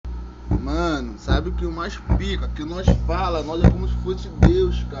Mano, sabe o que o mais pica? Que nós fala, nós é como se fosse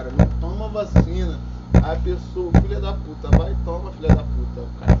Deus, cara. Não toma vacina. A pessoa, filha da puta, vai e toma, filha da puta.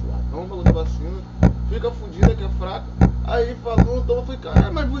 Cachorro, toma falou de vacina, fica fudida que é fraca. Aí fala, não toma, foi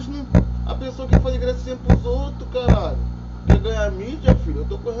cara, mas você não. A pessoa quer fazer gracinha pros outros, caralho. Quer ganhar mídia, filho? Eu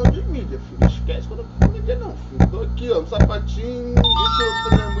tô correndo de mídia, filho. Esquece quando eu tô mídia não, filho. Tô aqui, ó, no sapatinho, deixa eu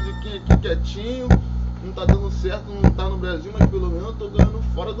fazer uma musiquinha aqui quietinho. Não tá dando certo, não tá no Brasil, mas pelo menos eu tô ganhando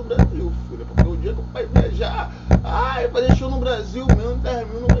fora do Brasil, filho. Porque o dia que o pai viajar, eu fazer show no Brasil mesmo, 10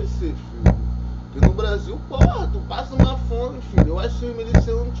 mil não vai ser, filho. Porque no Brasil, porra, tu passa uma fome, filho. Eu acho que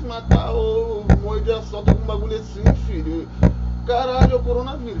merecendo te matar ou morrer de assalto, algum bagulho assim, filho. Caralho, é o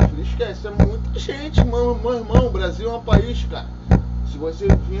coronavírus, filho. Esquece, é muita gente, mano. Meu irmão, o Brasil é um país, cara. Se você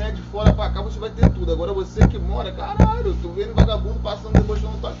vier de fora pra cá, você vai ter tudo. Agora você que mora, caralho, tu vendo vagabundo passando,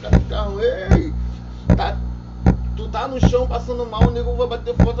 debochando tua cara de carro, ei! Tu tá no chão passando mal, o nego vai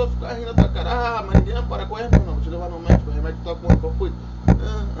bater foto, vai ficar rindo na tua cara. Mas ninguém vai parar com o remédio, não. Vou te levar no médico, o remédio tá com qual foi?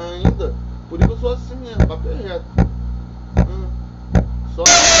 Ainda? Por isso eu sou assim mesmo, papo é reto. Só.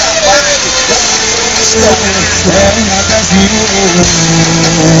 É uma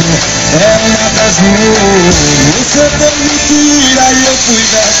Brasil. Você foi mentira e eu fui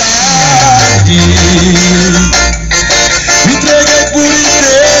verdade. Me entreguei por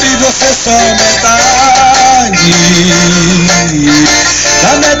inteiro e você só metade.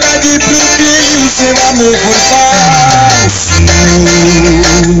 Da metade pro fim o seu amor foi falso.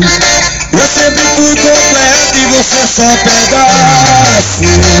 Eu sempre fui completo e você só pedaço.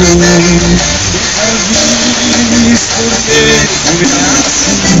 Não diz porque fui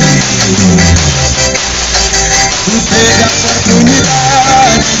assim. Tu teve a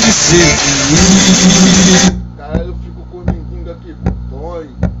oportunidade de ser feliz. Caralho, eu fico com o mendigo aqui, com o Toy,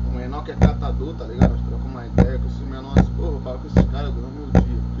 o menor que é catador, tá ligado? Nós trocamos uma ideia com esse menor assim, porra, eu falo com esses caras durante o meu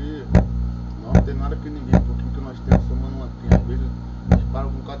dia, porque nós não tem nada que ninguém, porque o que nós temos somando uma tem, às vezes nós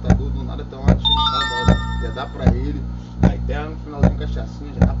paramos com um catador, do nada tem uma chance, já dá pra ele, aí tem no finalzinho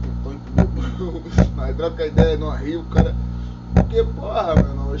cachaçinha, já dá pro Toy, pro meu nós troca a ideia no rio, o cara, porque porra,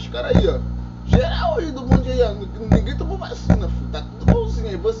 mano, os caras aí, ó, geral aí do mundo aí, ó, ninguém tomou vacina, filho, tá tudo bonzinho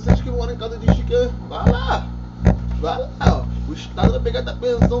aí, vocês que moram em casa de chique, vai lá, ó, o Estado vai pegar tua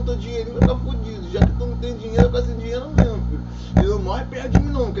pensão, teu dinheirinho vai ficar fudido, já que tu não tem dinheiro, vai ficar sem dinheiro mesmo, filho, e não morre perto de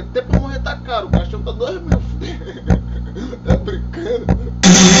mim não, porque até pra morrer tá caro, o caixão tá 2 mil, filho, tá brincando,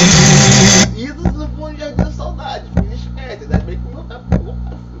 isso se não for um jardim de saudade, filho, esquece, ainda bem que o meu tá porra,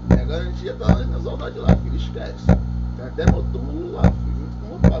 filho, minha garantia tá lá na saudade lá, filho, esquece, tem até meu túmulo lá, filho, junto com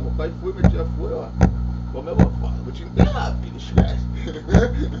meu pai. Meu pai foi, minha tia foi, ó. Como eu vou falar? Vou te enterrar, filho, esquece.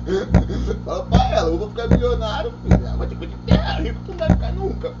 Fala pra ela, eu vou ficar milionário, filho. Ela vai te enterrar, rico tu não vai ficar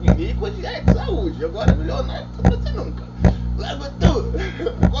nunca, filho. Rico de saúde, agora milionário tu não vai ser nunca. Leva tudo,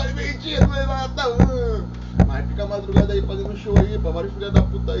 corre mentira, não levanta. Mas fica a madrugada aí fazendo show aí, pra vários filhos da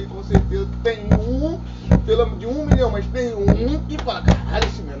puta aí, com certeza. Tem um, pelo de 1 milhão, mas tem um que fala, caralho,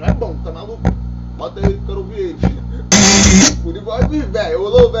 esse menor é bom, tá maluco? Bota aí que eu quero ouvir ele. Por igual de velho,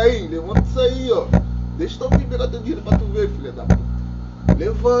 ô velhinho, levanta isso aí, ó. Deixa tu vir pegar teu dinheiro pra tu ver, filha da puta.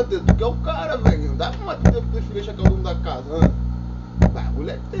 Levanta, tu que é o cara, velho. Não dá pra matar teu filho e deixar que é o dono da casa, né? Bagulho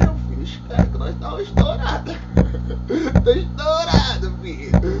é teu, filho. Esquece que nós tá uma estourada. Tô estourado,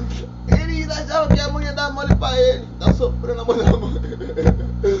 filho. Ele achava que a mulher dá mole pra ele. Tá sofrendo a mãe da mãe.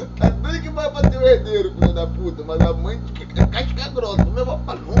 Tá doido que vai bater o herdeiro, filha da puta. Mas a mãe fica casca grossa. Meu irmão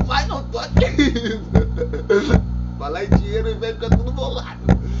fala, não vai não, tô aqui. Falar em dinheiro e vai ficar tudo bolado.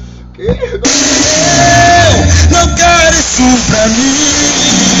 Que? Eu não quero isso pra mim.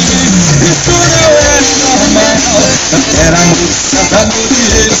 Isso não é normal. Eu quero amor, amor de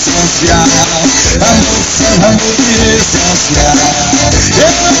rede social. Amor, amor de rede social.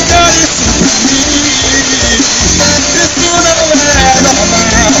 Eu não quero isso pra mim. Isso não é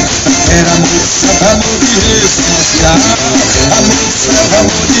normal. Eu quero amor, amor de rede social. Amor,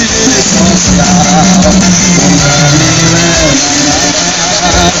 amor de rede social.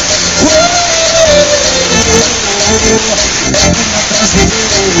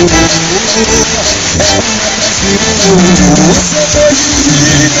 Você foi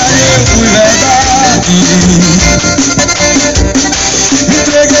mentira e eu fui verdade. Me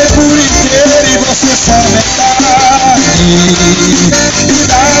entreguei por inteiro e você só metade. E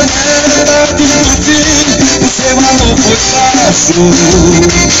da metade pro fim o seu amor foi falso.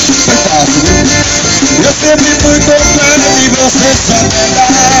 Foi falso. Eu sempre fui completo e você só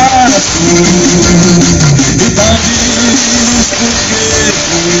pedaço. Então diz porque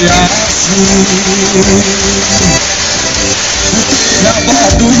fui assim. Tive a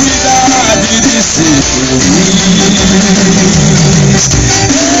oportunidade de ser feliz.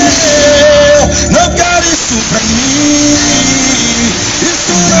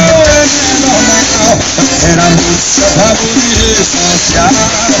 amor de rede social.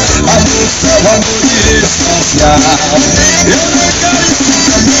 Amor salva amor de rede social. Eu não quero isso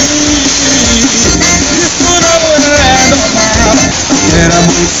pra mim, isso não é normal. Quero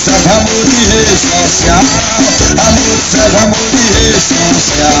amor salva amor de rede social. Amor salva amor de rede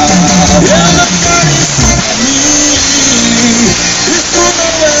social. Eu não quero isso pra mim, isso não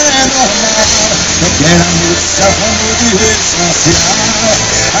é normal. Eu quero amor salva amor de rede social.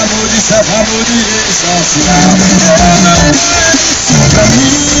 Amor de salva amor de rede social. Eu não quero isso pra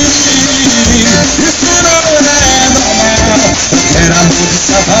mim, isso não é normal. Eu quero amor de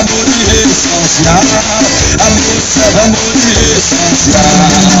salva amor de rede social. Amor de salva amor de rede social.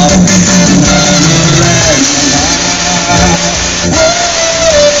 Não é normal.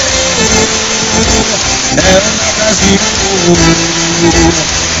 É uma Brasil, é uma Brasil.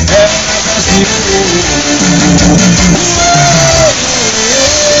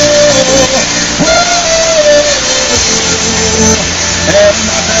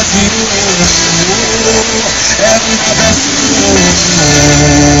 É uma Brasil, é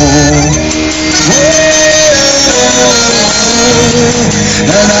uma Brasil.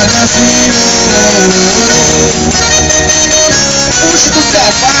 É uma Brasil. Puxa do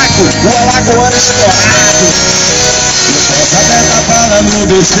cavaco, o alagoano estourado. Essa beta falando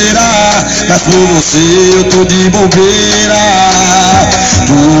besteira, mas por você eu tô de bobeira.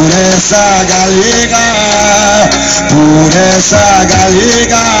 Por essa galega,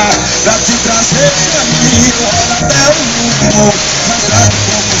 pra te trazer pra mim, roda até o mundo. Mas sabe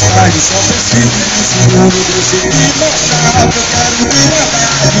como faz, só preciso de um segundo. Deixa eu te mostrar que eu quero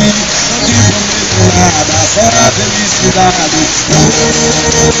liberdade. Não te prometo nada, só a felicidade.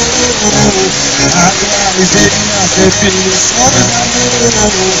 Realizei minha definição de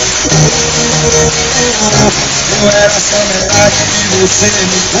amor. Eu era só metade que você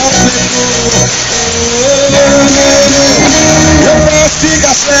me completou. Eu posso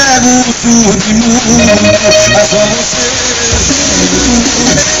ficar cego, surdo e mudo, mas só você.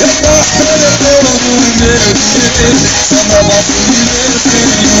 Eu posso perder todo o meu dinheiro, só não posso viver sem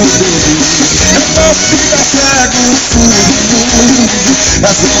nenhum desejo. Eu posso ficar cego, surdo e mudo,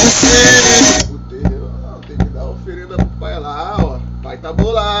 mas só você. Tem que dar oferenda pro pai lá, ó. Pai tá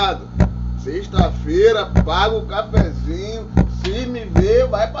bolado. Sexta-feira, paga o cafezinho. Se me ver,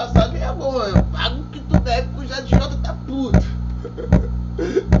 vai passar minha mão. Eu pago o que tu deve, que o Jadiota tá puto.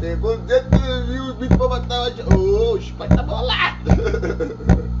 Pegou dentro do viu o vídeo pra matar o Jadiota. Oxe, pai tá bolado. Eu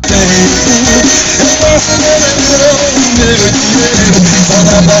posso perder todo o meu dinheiro, só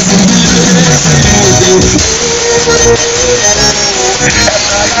não posso viver sem o Deus.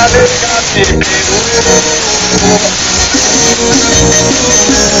 Essa galega me pegou.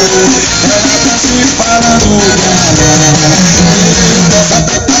 Ela tá se falando galera. Essa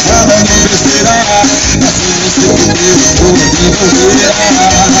tá falando besteira, mas por você que eu tô de bobeira.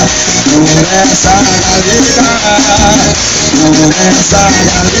 Por essa galega,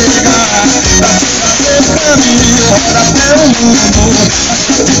 pra te trazer pra mim, roda até o mundo.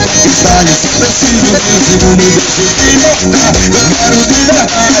 Está nesse preciso de um segundo, deixa eu te mostrar. Eu quero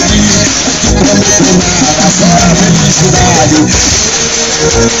liberdade, não te prometo nada, só a felicidade.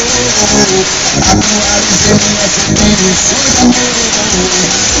 Atualizei minhas definições de amor.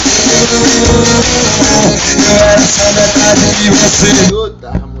 Eu era só metade de você.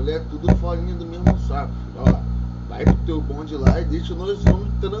 Tá, a mulher tudo folinha do mesmo saco. Ó, vai pro teu bonde lá e deixa nós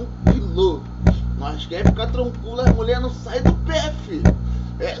homens tranquilo. Nós quer ficar tranquilo, as mulheres não saem do pé, filho.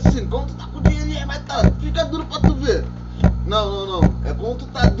 É assim, quando tu tá com dinheiro, vai tá, fica duro pra tu ver. Não. É quando tu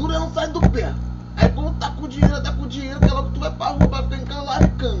tá duro, ela não sai do pé. Aí quando tá com dinheiro, que é logo tu vai pra rua, vai ficar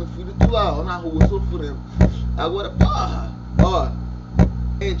encalaricando, filho. Tu lá, ó, na rua, sofrendo. Agora, porra, ó.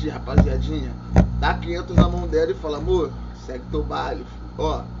 Gente, rapaziadinha, dá 500 na mão dela e fala, amor, segue teu baile, filho.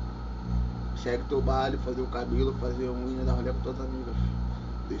 Ó, segue teu baile, fazer o cabelo, fazer a unha, dar rolê com tuas amigas, filho.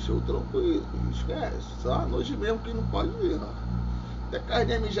 Deixa eu tranquilo, esquece. Só a noite mesmo que não pode vir, ó. Até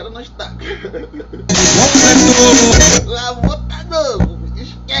carne mijada nós tá. Lá vou tá novo.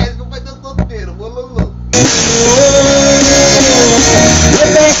 Esquece, não vai ter solteiro, bololô. Eu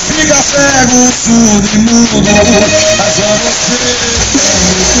posso ficar cego, surdo e mudo, mas só você.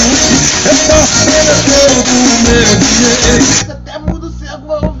 Eu posso perder todo o meu dinheiro. Até mudo cego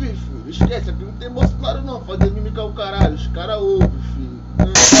vai ouvir, filho. Esquece, aqui não tem moço claro não. Fazer mímica o caralho, os caras ouvem, filho. Eu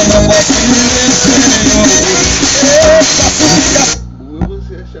não posso viver sem nenhum. Eu posso ficar burro,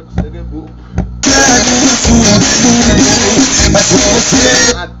 você achar que cego é burro. cego, surdo e mudo, mas só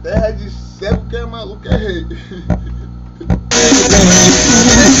você. Na terra de cego que é maluco é rei.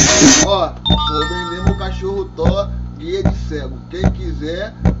 Ó, vou vender meu cachorro Thor, guia de cego. Quem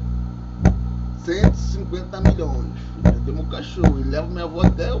quiser, 150 50 milhões. Temos um cachorro, ele leva minha avó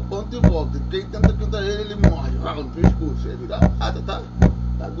até o ponto e volta. E quem tenta cantar ele morre. No pescoço. Ele vira nada, tá?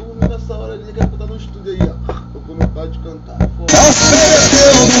 Tá dormindo nessa hora ali, daqui a pouco tá no estúdio aí, ó. Tô com vontade de cantar.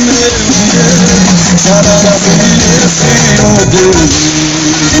 Ofereceu no meu dinheiro para não pedir sem o Deus.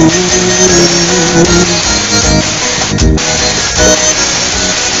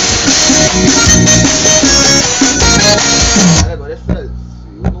 Agora essa, se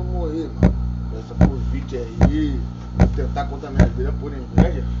eu não morrer, mano, com essa Covid aí, vou tentar contar minha vida por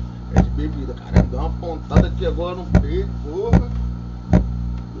inveja, é de bebida, cara. Me deu uma pontada aqui agora no peito, porra.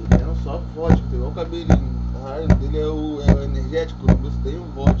 Bebendo só vodka, tem igual o cabelinho. Caralho, dele é o energético, no meu tem o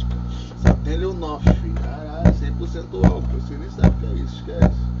vodka. Só tem Leonoff, filho. Caralho, 100% álcool, você nem sabe o que é isso,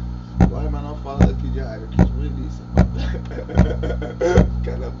 esquece. Corre, mas não fala daqui de área, que de milícia.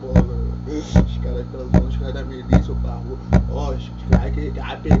 Cara bola, mano. Os caras transando, os caras da milícia, o parro. Ó, os caras que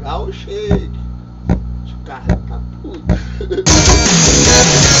vai pegar o shake. Os caras tá puto.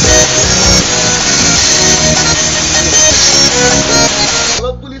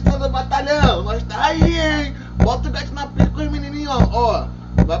 Alô, polícia do batalhão, nós tá aí, hein? Bota o gato na pista com os menininhos, ó.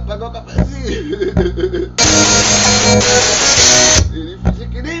 Vai pegar o cafezinho. Ele finge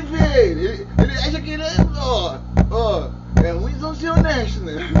que nem vê, ele acha que ele é, ó, é ruimzão ser honesto,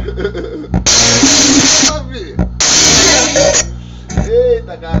 né? Pra ver.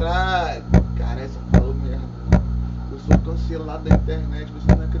 Eita, caralho. Cara, essa falou merda. Eu sou cancelado da internet,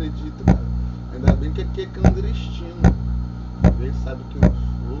 você não acredita, cara. Ainda bem que aqui é clandestino. Ninguém sabe quem eu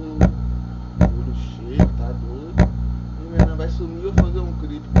sou. Olho cheio, tá doido. E minha mãe vai sumir ou fazer um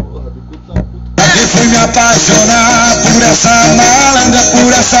clipe, porra, bico tá puto. E fui me apaixonar por essa malandra,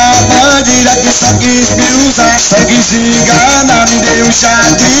 por essa bandida que só quis me usar, só quis enganar, me deu chá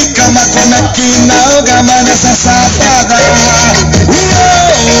de cama, como é que não gama nessa safada?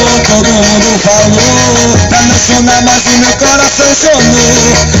 Todo mundo falou pra não sonar, mas o meu coração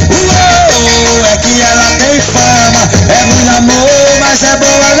chonou. É que ela tem fama, é ruim no amor, mas é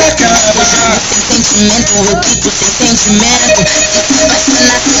boa na cama. Sem sentimento, eu digo sem sentimento. Se se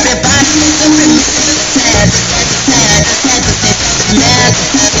apaixonar, se prepara pro sofrimento. Certo, sem sentimento.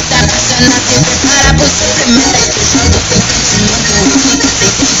 Se se apaixonar, se prepara pro sofrimento. Eu jogo sem sentimento, eu digo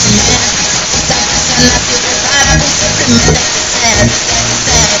sem sentimento. Se se apaixonar, se prepara pro sofrimento. Certo, sem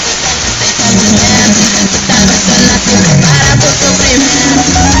sentimento. Se se apaixonar, se prepara pro sofrimento.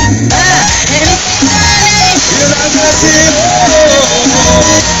 Ele se dane, E na Brasil,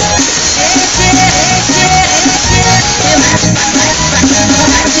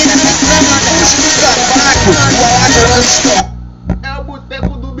 é o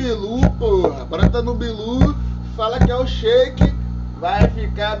boteco do Bilu, porra. Agora tá no Bilu, fala que é o shake, vai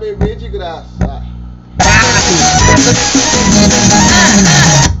ficar bebê de graça.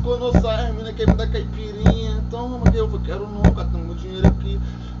 Quando sai as minas querem me dar caipirinha, toma que eu quero nunca, tem muito dinheiro aqui.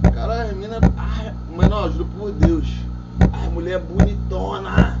 Cara, as minas. Mano, juro por Deus, as mulher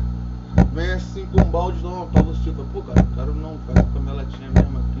bonitona. Vem assim com um balde pra você. Pô, cara, não quero não, cara, com a minha latinha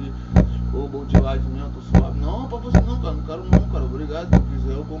mesmo aqui. Ô, bom de lá de mim, eu tô suave. Não, pra você não, cara, não quero não, cara, obrigado. Se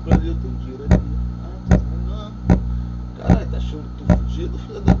quiser eu compro ali, eu tenho dinheiro aqui. Não. Caralho, tá achando que tô fudido,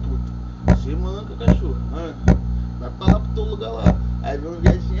 filha da puta. Você manca, cachorro. Vai pra lá pro teu lugar lá. Aí vem um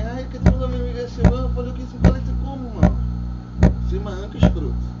viadinho, ai, que tu não me amiga assim, mano. Eu falei, o que você fala isso como, mano? Você manca,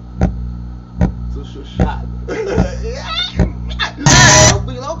 escroto. Sou xoxado. Eu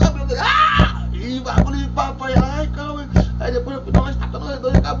fui lá o cabelo dele. E bagulho de papai. Ai, calma. Aí depois eu fui dar uma estaca no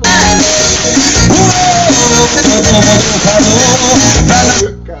redor e acabou.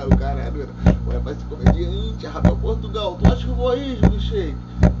 O caralho. Ué, vai ser comediante, Rafael Portugal. Tu acha que eu vou aí, Júlio Sheik?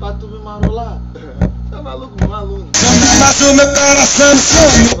 Pra tu me marolar? Tá maluco, maluco. mas o meu coração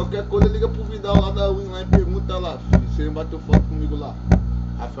sonhou. Qualquer coisa liga pro Vidal lá da Win lá e pergunta lá, filho. Você bateu foto comigo lá.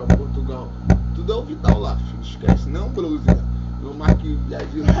 Rafael Portugal. Tudo é o Vidal lá, filho. Esquece, não, Bruzinha. Eu marquei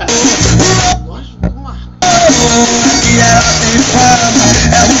viadinho. Nós do Marco. E ela tem fama,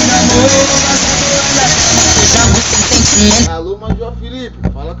 é um amor, eu jogo sem sentimento. Alô, Major Felipe.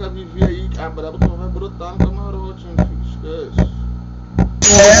 Fala com a Vivi aí, que a braba que não vai brotar no camarote, hein, filho. Esquece.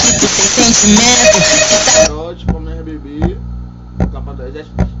 Eu digo sem sentimento. Camarote pra minha bebê. Capa da gente.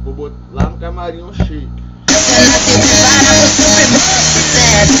 Vou botar lá no camarim um shake. Se prepara pro sofrimento.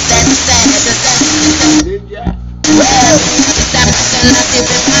 DJ. Se apaixonar, se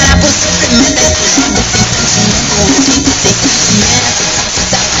prepara pro sofrimento. Eu jogo sem sentimento, eu digo sem sentimento. Se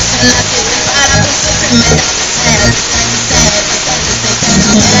apaixonar, se prepara pro sofrimento.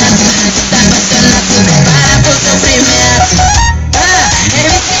 Se apaixonar, se prepara pro sofrimento.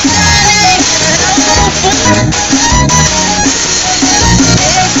 Ele se dane, eu não fumo.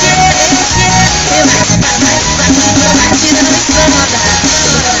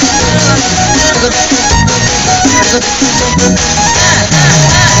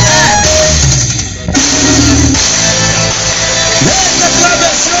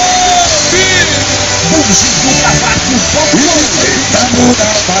 Eita, muda a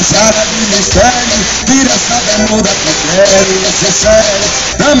fachada de mistério, tira essa bermuda que eu quero ser sério.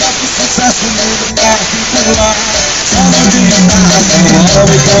 Dama do sucesso no lugar particular, solo de guitarra não vão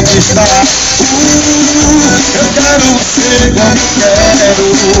me conquistar. Eu quero você como eu quero.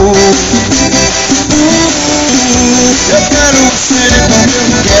 Eu quero você como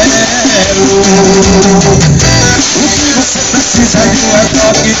eu quero. O que você precisa de um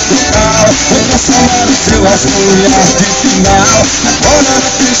retoque total, vou transformar o seu azul em arte final. Agora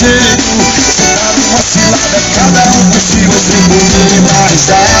não tem jeito, você tá numa cilada, cada um consigo tribuir mais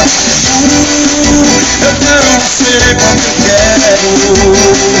alto. Eu quero você como eu quero.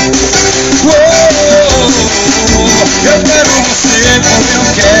 Eu quero você como eu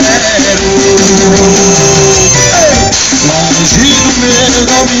quero. Longe do meu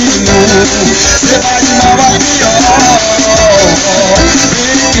domínio, cê vai de mal a pior.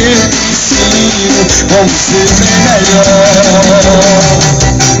 Vem que eu te ensino como ser bem melhor.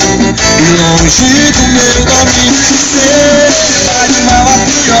 Longe do meu domínio, cê vai de mal a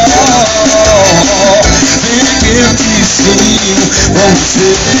pior. Vem que eu te ensino como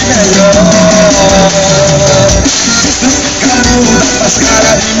ser bem melhor. Muda faz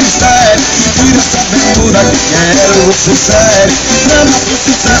cara de mistério, tira essa bermuda que quero ser sério. Drama do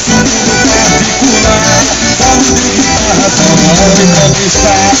sucesso no particular, solo de guitarra só vão me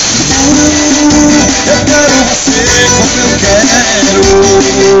conquistar. Eu quero você como eu quero.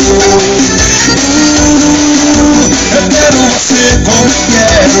 Eu quero você como eu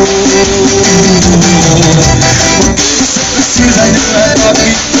quero. Você precisa de um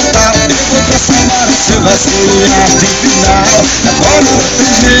retoque total, eu vou transformar o seu azul em arte final. Agora não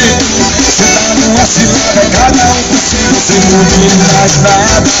tem jeito, você tá numa cilada, cada um consigo sem muito mais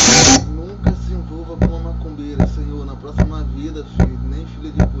nada. Nunca se envolva com uma macumbeira, Senhor, na próxima vida, filho. Nem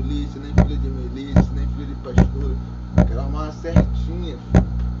filha de polícia, nem filha de milícia, nem filha de pastor. Quero armar uma certinha, filho.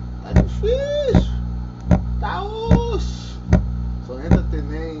 Tá difícil, tá osso. Só entra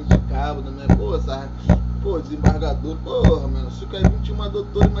tenente, cabo na minha bolsa. Pô, desembargador, porra, mano. Se cair 21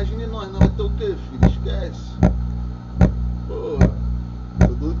 doutor, imagine nós, não vai ter o que, filho? Esquece. Porra, tô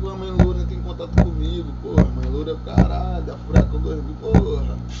doido que uma mãe loura tem contato comigo, porra. Mãe loura é o caralho, da furacão 2000,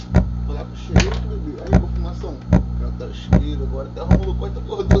 porra. Falar com o xerife, bebê. Aí, confirmação. O cara tá esquerdo, agora até arrumou o corte da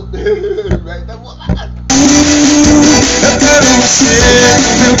porra do dele. Aí tá bolado. Eu quero você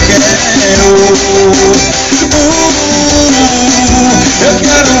como eu quero. Eu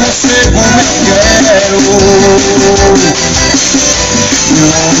quero você como eu quero.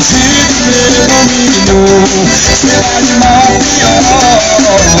 Longe do meu domínio, cê vai de mal a pior.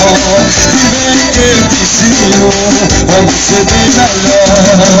 E vem que eu te ensino como ser bem melhor.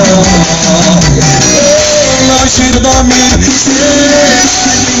 Longe do domínio, cê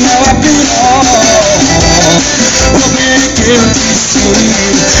vai de mal a pior. Vem que eu te ensino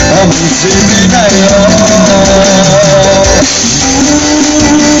como ser bem melhor.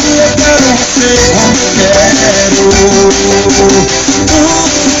 Eu quero você como eu quero.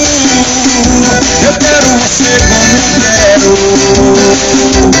 Eu quero você como eu quero.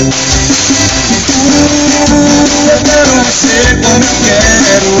 Eu quero você como eu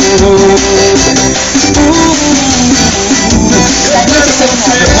quero. Eu quero você como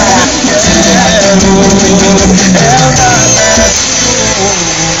eu quero. É o nada.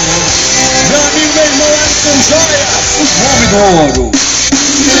 Meu amigo, meu irmão, Alisson Joia, o homem do ouro.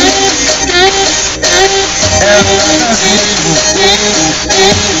 É o nada vivo.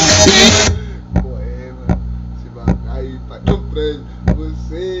 Poema, se vai cair, vai no prédio.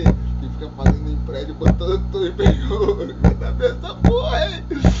 Você que fica fazendo em prédio botando tudo em penhor. Vai dar merda essa porra, hein?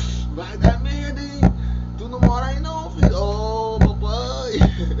 Vai dar merda, hein? Tu não mora aí não, filho. Ô, papai.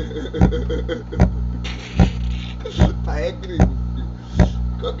 Tá é crime, filho.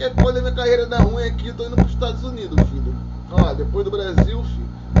 Qualquer coisa, minha carreira dá ruim aqui, eu tô indo pros Estados Unidos, filho. Ó, depois do Brasil, filho,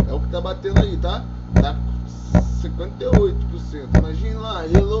 é o que tá batendo aí, tá? Tá 58%. Imagina lá,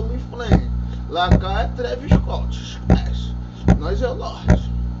 Hello Me Flame. Lá cá é Travis Scott. Esquece. Nós é o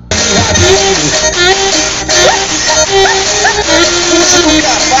Lorde.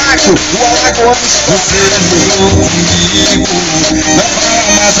 O Alagoas, você mudou comigo. Não para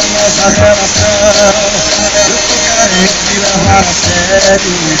mais a nossa relação. Eu tô querendo te levar a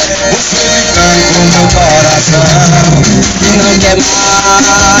sério. Você brincando com meu coração. E não quer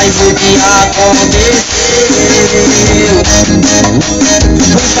mais o que aconteceu.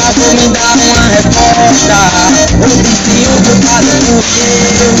 Por favor, me dá uma resposta. O vizinho do padre por quê?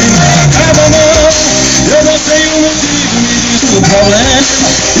 Acaba não, eu não sei o motivo, me muito problema.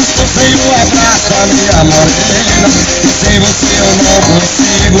 Estou sem o abraço da minha morena, e sem você eu não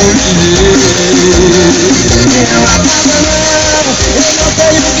consigo viver. Não acaba não, eu não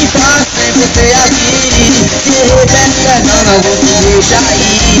sei o que faço sem você aqui. Se repete, não vou te deixar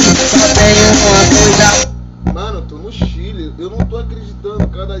ir. Só tenho uma coisa. Mano, eu tô no Chile, eu não tô acreditando,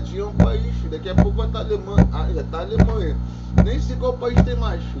 cada dia é um país, filho. Daqui a pouco vai estar Alemanha, já tá Alemanha. Nem sei qual país tem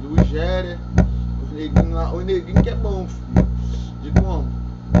mais, filho. O Nigéria, o neguinho que é bom, filho. De como?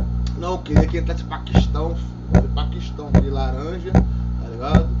 Não, queria que entrasse Paquistão, filho. Paquistão, aquele laranja, tá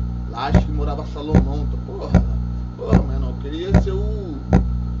ligado? Lá acho que morava Salomão, tá? Porra, mano, eu queria ser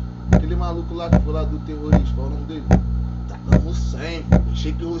aquele maluco lá que foi lá do terrorista, qual é o nome dele? Saddam Hussein,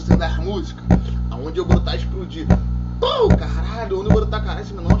 Sheikh Hussein das músicas. Aonde eu brotar explodir. Pô, caralho, onde eu brotar, caralho,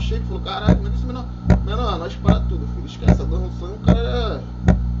 esse menor Sheikh falou, caralho, como é que esse menor? Menor, nós para tudo, filho. Esquece, Saddam Hussein, o cara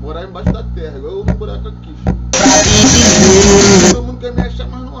morar embaixo da terra, igual eu no buraco aqui, filho. Todo mundo quer me achar,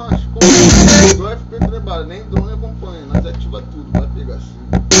 mas não acha. Como igual FP trabalha, nem drone acompanha, nós ativa tudo, vai pegar assim.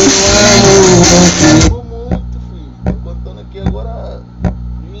 Eu amo muito, filho. Tô contando aqui agora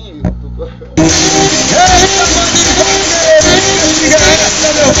dinheiro.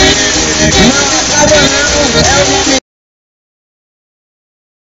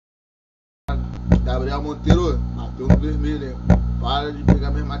 Gabriel Monteiro, bateu no vermelho, hein? Para de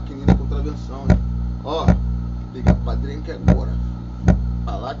pegar minha maquininha de contravenção, hein? Ó, liga pra drink agora.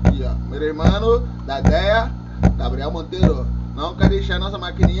 Falar aqui, ó. Meu irmão da ideia, Gabriel Monteiro. Não quer deixar nossa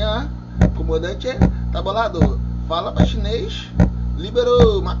maquininha. Comandante tá bolado. Fala pra chinês.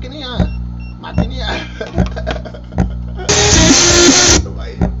 Liberou maquininha. Maquininha.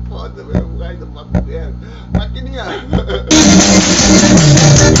 Vai foda, meu. Vai da papel. Maquininha.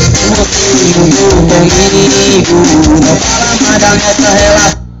 Não fala mais da nossa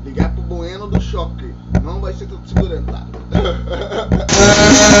relação. Ligar pro Bueno do Choque. Não vai ser tudo segurando, tá? Eu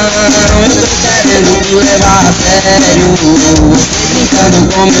tô querendo me levar a sério, brincando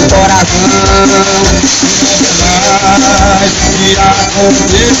com meu coração. Mas irá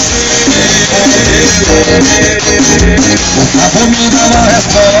acontecer. A vou me dar uma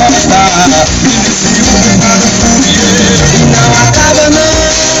resposta. E me ciúme mais do que eu. Não acaba não,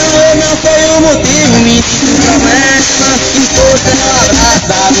 eu não sei o motivo, me diz o problema. Estou sem o abraço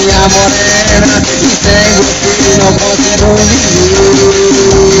da minha morena, e sem você não consigo viver.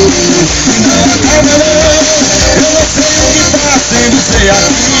 Não acaba não, eu não sei o que faço sem você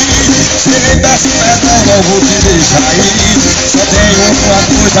aqui. Se me peço perdão, não vou te deixar ir. Só tenho uma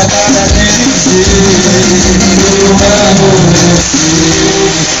coisa para te dizer. Eu amo você.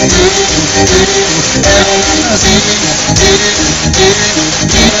 É uma casinha.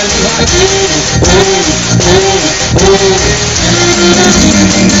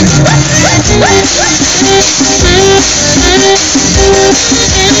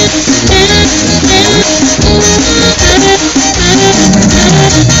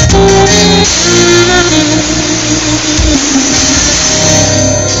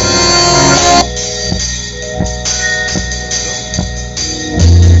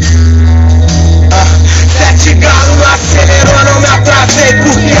 Sete graus não acelerou, não me atrasei,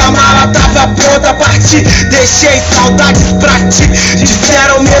 porque a mala tava pronta a partir. Deixei saudades pra ti.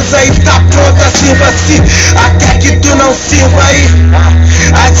 Disseram mesa aí tá pronta, sirva-se até que tu não sirva aí.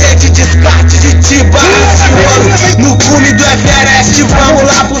 A gente descarte de ti, barras de ouro no cume do Everest. Vamos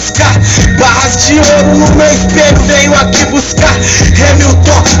lá buscar barras de ouro no meu espelho. Venho aqui buscar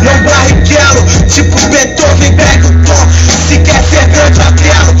Hamilton, não Barrichello. Tipo Beethoven, pega o tom. Se quer ser grande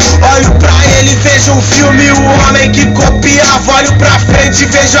Otelo, olho pra ele, vejo um filme. O homem que copiava, olho pra frente,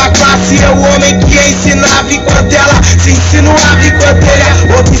 vejo a classe. Eu, o homem que ensinava enquanto ela se insinuava. Enquanto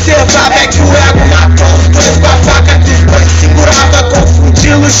ele observava, é que o ego matou os dois com a faca que os dois segurava.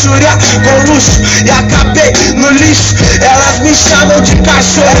 Confundi luxúria com luxo e acabei no lixo. Elas me chamam de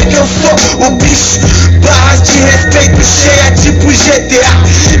cachorro, que eu sou o bicho. Barras de respeito cheia tipo GTA.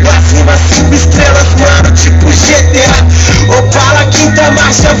 Pra cima 5 estrelas, mano, tipo GTA. Opala, quinta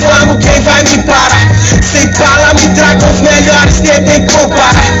marcha, vamos, quem vai me parar? Sem bala, me traga os melhores, tentem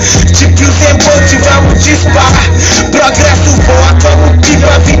comparar. Tipo o Zembote, vamos disparar. Progresso voa como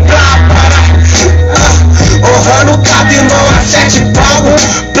pipa, vim pra parar. Honrando cada irmão a 7 palmos.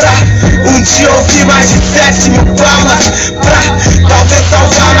 Pra um dia ouvir mais de 7.000 palmas. Pra talvez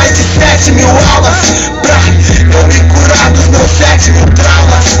salvar mais de 7.000 almas. Pra eu me curar dos meus 7.000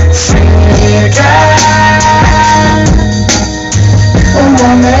 traumas. O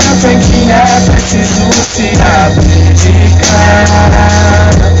momento em que é preciso se abdicar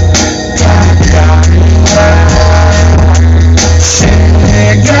pra caminhar, chegar.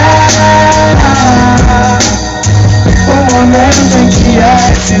 O momento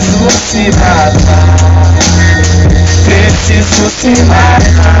é preciso se matar. Preciso se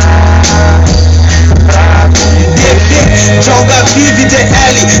matar pra DP, joga vive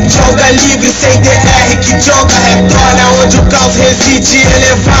DL, joga livre sem DR, que joga retorna onde o caos reside,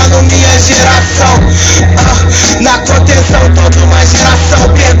 elevando minha geração. Na contenção toda uma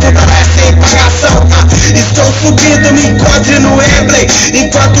geração, pergunta não é sem pagação. Estou subindo, me encontre no Emblem,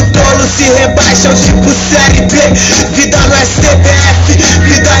 enquanto tolo se rebaixam tipo série B. Vida não é CPF,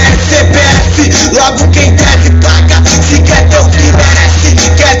 vida é CPF, logo quem deve paga, se quer ter o que merece,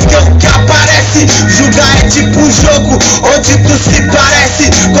 quer ter o que aparece. Julgar é tipo um jogo, onde tu se parece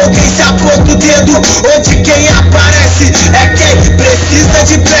com quem se aponta o dedo, onde quem aparece é quem precisa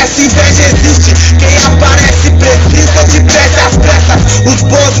de pressa. Inveja existe, quem aparece precisa de pressa. As pressas, os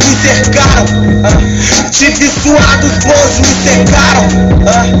bons me cercaram, tive suado, os bons me cercaram.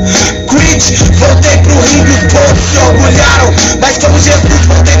 Creed, voltei pro ringue, os bons se orgulharam, mas como Jesus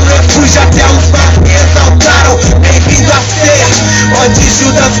voltei no refúgio, até os maus me exaltaram. Bem-vindo à ceia, onde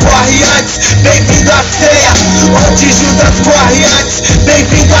Judas morre antes. Bem-vindo à ceia, onde Judas morre antes.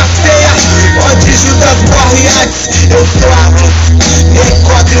 Bem-vindo à ceia, onde Judas morre antes. Eu sou a luz, me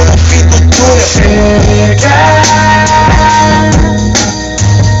encontre no fim do túnel. Chega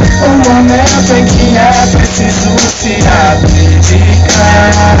o momento em que é preciso se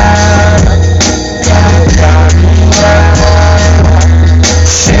abdicar pra caminhar.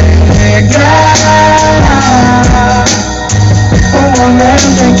 Chega o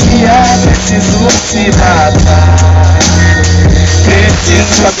momento em que é preciso se matar.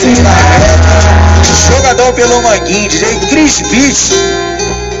 Preciso se matar. Jogador pelo Manguinho, direito Chris Beats.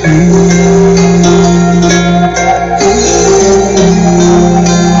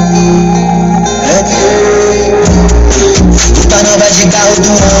 Luta nova de carro do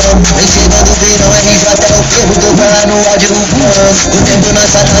ano, vem chegando o verão, RJ é o ferro do bar no áudio voando. O tempo nós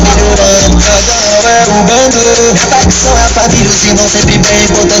tá melhorando, casal é um bando. Repartição é a família, os irmãos sempre bem,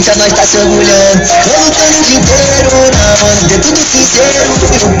 importante é nós tá se orgulhando. Tô lutando o dia inteiro na onda, ter tudo sincero e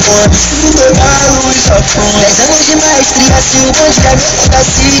o ponto. Se for na luz, já foi 10 anos de maestria, se o bonde é meu, tá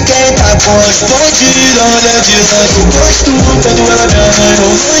se quem tá posto. Pode dar olha de lado, gosto tanto ela minha mãe.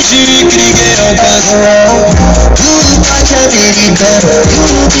 Longe, Krieger é um caso. Tudo norte americano,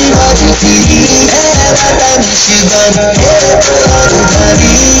 tudo bigode infinito. Ela tá me xingando, rebolando pra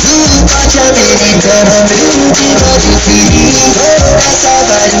mim. Tudo norte americano, tudo bigode infinito. Essa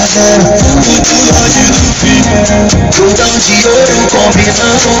vários anos, muito longe do fim. Cordão de ouro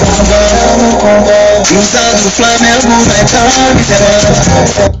combinando com cruzado o Flamengo vai tá me ferrando.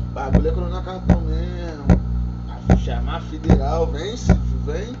 Bagulho é coronar cartão mesmo. Chamar federal, vem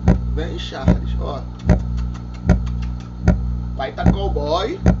Silvio, vem Charles, ó. Pai tá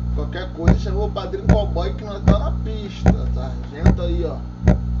cowboy, qualquer coisa chamou o padrinho cowboy que nós tá na pista, tá? Sargento aí, ó.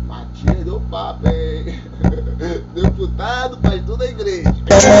 Matias deu papo, hein? Deputado faz tudo a igreja.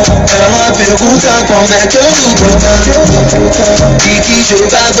 Ela pergunta como é que eu tô. E que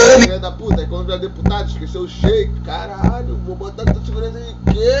jogador me Filha da puta, aí quando virar deputado, esqueceu o shake. Caralho, vou botar tua segurança aí.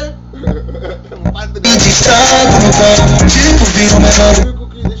 Quê? Padrinho. destaco no campo. Tipo, vira o menor. O único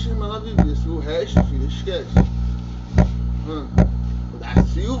que deixa o menor viver, se o resto, filho, esquece. O da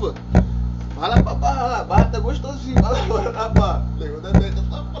Silva, fala pra Barra tá gostosinho, fala pra Barra. Segunda vez eu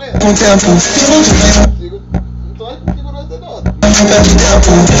tô preso. Com tempo, Não tô com segurança não. não perde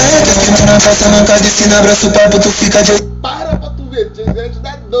tempo. Termina na praça, na casa e se abraça o papo, tu fica de Para pra tu ver, tinha gente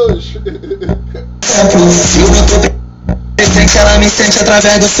dá 2. tempo. Eu não tô presente, ela me sente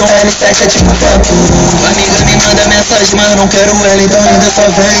através do som. L7 é tipo tempo. Amiga me manda mensagem, mas eu não quero ela, então ainda só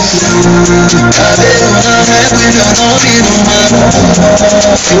vem. Cabelo na régua e meu nome no mapa.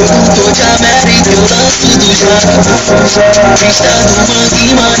 Produtor de América, eu lanço dos lados. Pista do Mangue,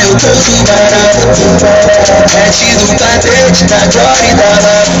 mano, eu tô do barato. Mete do catete, da glória e da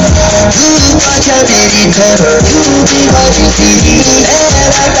lava. Tudo forte americano, tudo bigode infinito.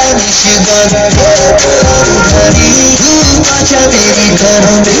 Ela tá me xingando, rebolando pra mim. Tudo forte americano,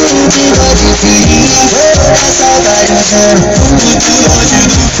 tudo bigode infinito. Passa vários anos, muito longe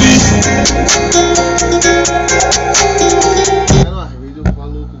do fim. Às vezes eu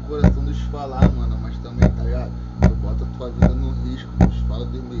falo com o coração dos falar, mano, mas também, tá ligado? Tu bota tua vida no risco, tu fala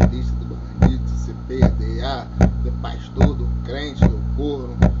do medista, do bandido, do CPDA, do pastor, do crente, do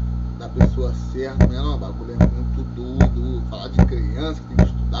corno, da pessoa certa, menor, o bagulho é muito duro, falar de criança que tem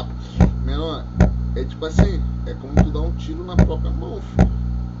que estudar, menor, é tipo assim, é como tu dar um tiro na própria mão, filho.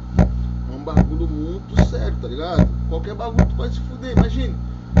 É um bagulho muito sério, tá ligado? Qualquer bagulho tu pode se fuder, imagine.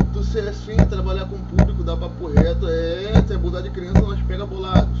 Tu ser assim, trabalhar com o público, dar papo reto, se abusar de criança, nós pega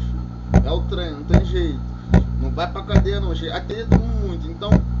bolados. É o trem, não tem jeito. Não vai pra cadeia não, até muito.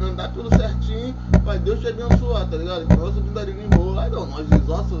 Então, andar pelo certinho, pra Deus te abençoar, tá ligado? Que nós subindarinho embola, não, nós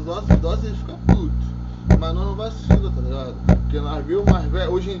idosos, eles ficam putos. Mas nós não vacila, tá ligado? Porque nós vemos mais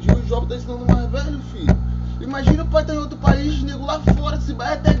velho. Hoje em dia o jovem tá ensinando mais velho, filho. Imagina o pai tá em outro país, nego lá fora, se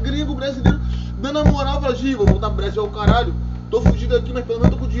vai até gringo, brasileiro, dando a moral, fala, Gi, vou voltar pro Brasil, o caralho. Tô fugido aqui, mas pelo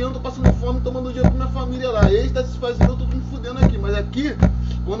menos tô com dinheiro, tô passando fome, tô mandando dinheiro pra minha família lá. E eles tá se fazendo, eu tô me fudendo aqui. Mas aqui,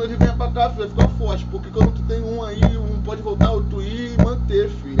 quando ele vem pra cá, filho, vai ficar forte. Porque quando tu tem um aí, um pode voltar, outro ir e manter,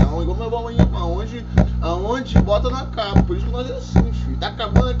 filho. Igual meu balanha, aonde bota na capa. Por isso que nós é assim, filho. Tá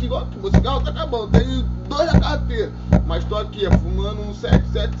acabando aqui igual aqui. Meu cigarro tá acabando. Tem 2 na carteira. Mas tô aqui, fumando um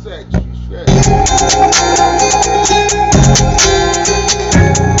 777. Esquece.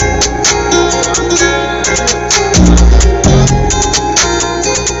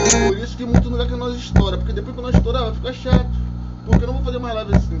 Por isso que muito lugar que nós estoura. Porque depois que nós estourar vai ficar chato. Porque eu não vou fazer mais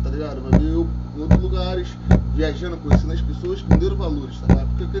live assim, tá ligado? Vai ver eu em outros lugares, viajando, conhecendo as pessoas que me deram valores, tá ligado?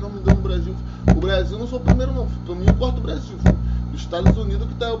 Porque quem não me deu no Brasil, o Brasil não sou o primeiro não, pra mim importa o Brasil, filho. Os Estados Unidos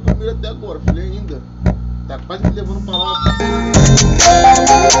que tá o primeiro até agora, filho, ainda. Tá quase me levando pra lá.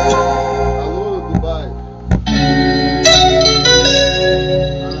 Alô, Dubai.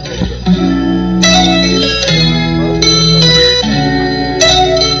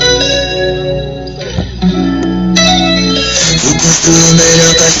 Construo o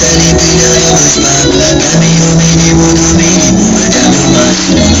melhor castelo empilhando nos papos. Pra mim o mínimo do mínimo é dar meu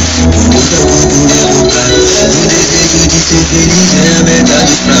máximo. O seu corpo educado, o desejo de ser feliz é a meta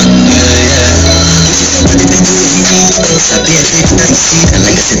dos fracos. Pode ter duas em mim, não sabia feito na piscina.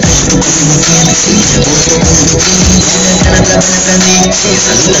 Larga cê tá pro corpo no clima, se isso é bom, sou bom do crime. Se a grana trabalha pra mim, se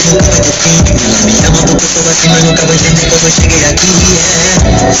essa luta nunca vai ter fim. Ela me ama porque eu sou assim, mas nunca vai entender como eu cheguei aqui.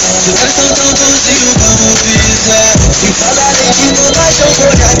 Se o coração tão docinho como pisar, se falarem de bobagem eu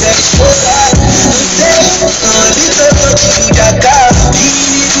vou até explorar. Não sei onde todo tipo de acaso,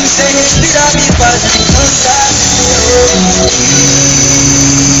 inimigos sem respirar me fazem cansar.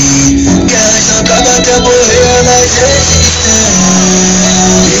 Guerras não acabam até morrer nas resistências.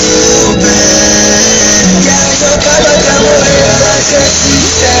 Meu bem, guerras não acabam até morrer nas resistências.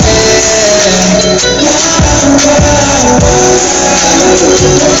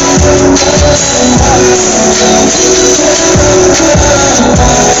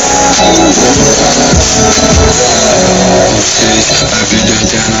 A vida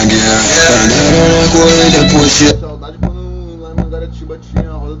eterna guerra, perderam na corrida, puxa. Saudade quando lá em Mangaratiba tinha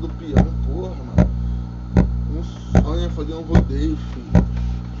a roda do peão, porra, mano. Um sonho é fazer um rodeio, filho.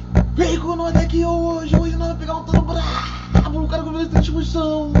 Vem com nós aqui hoje nós vamos pegar um tano brabo. O cara com essa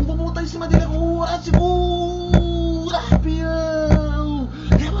discussão, vamos botar em cima dele agora, segura, peão.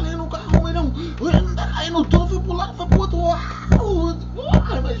 Revalendo o carro, mas não tá caindo tudo, foi pro lado, foi pro outro lado.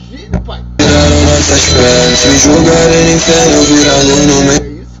 Porra, imagina, pai. Tiraram nossas pernas, se jogarem no inferno, virado no meio. É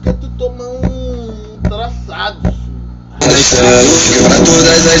isso que é tu tomar um traçado, filho. Quebra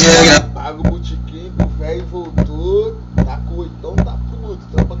todas as regras. Paga o botiquim, o velho voltou, tá com o oitão, tá puto,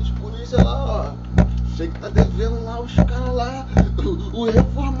 tropa dos polícia lá, ó. Sei que tá devendo lá os caras lá, o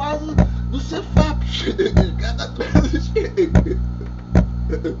reformado do Cefap, cada coisa cheia.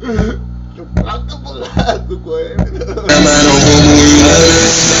 Troca pro lado com ele. Mas não vou muito.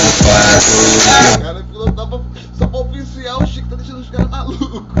 Cara, pilotava só pra oficiar, o Chico tá deixando os caras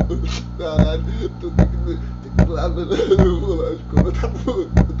malucos. Caralho, tu tem que ir lá no volante, como tá puto,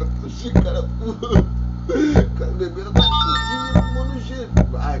 tá tudo Chico, cara puto. Cara bebendo tá tudinho, fumando G.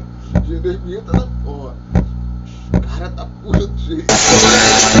 Vai, Jeremias tá na porra. Os caras tá puto, gente.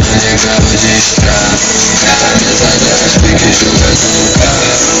 Legal de estrada, a mesa delas fica jogando carro.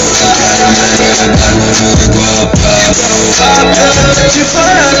 Eu quero melhor dar no igual a papo. Te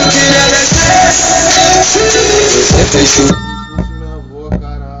falaram que ia descer. Você fechou. Se fosse minha avó,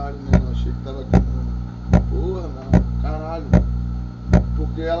 caralho, mano, achei que tava aqui, mano. Porra, não, caralho.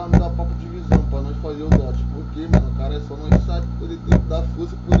 Porque ela me dá papo de visão pra nós fazer o dote. Porque, mano, o cara é só nós sabe que ele tem que dar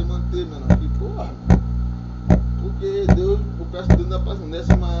força pra ele manter, mano. E porra, porque Deus, eu peço Deus da paz, não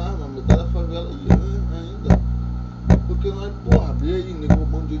desce uma arma, metade da favela ainda. Porque nós, porra, vê aí, nego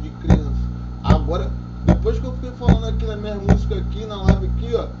roubando dia de criança. Agora, depois que eu fiquei falando aqui na minha música aqui, na live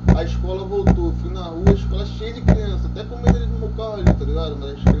aqui, ó, a escola voltou. Fui na rua, a escola cheia de criança, até com medo no meu carro ali, tá ligado?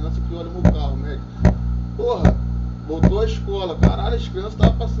 Mas as crianças que olham meu carro, né? Porra, voltou a escola, caralho, as crianças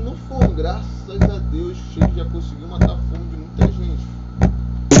estavam passando fome, graças a Deus, o Chico já conseguiu matar a fome de muita gente.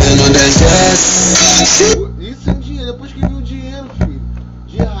 E sem dinheiro, depois que viu o dinheiro, filho,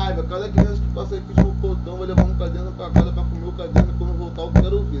 de raiva, cada criança que passa aqui no portão vai levar um caderno pra casa pra comer o caderno e quando eu voltar eu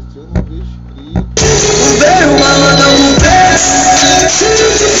quero ver, se eu não ver escrito. Veio uma não pé.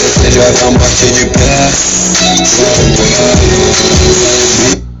 Você joga a morte de pé.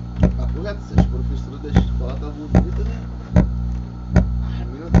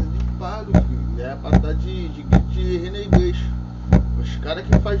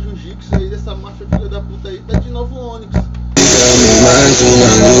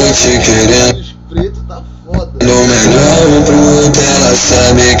 noite querendo Os pretos tá foda. no melhor produto, ela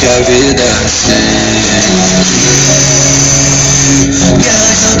sabe que a vida é assim. Que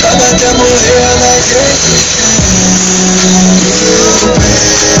elas não tava até morrer, ela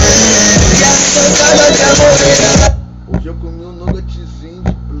Hoje eu comi um nuggetzinho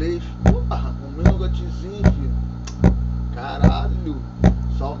de play. Porra, comi um nuggetzinho, filho. Caralho.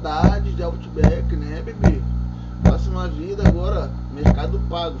 Saudades de Outback, né, bebê? Próxima vida agora, Mercado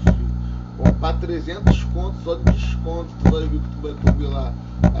Pago, filho. Comprar 300 contos só de desconto. Tu vai ver que tu vai comer lá.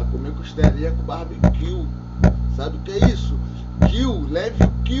 Vai comer costelinha com barbecue. Sabe o que é isso? Kill, leve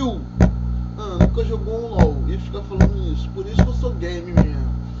o kill. Nunca jogou um LOL e fica falando isso. Por isso que eu sou game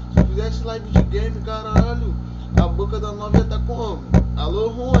mesmo. Se eu fizesse live de game, caralho, a boca da nova ia tá como? Alô,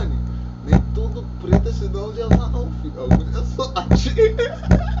 Rony? Nem tudo preto é sinal de azar não, filho. Alguns é sorte.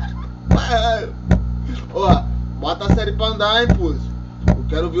 Ó, bota a série pra andar, hein, pô. Eu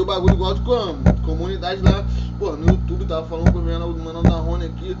quero ver o bagulho igual de como. Comunidade lá, pô, no YouTube tava falando com o mano da Rony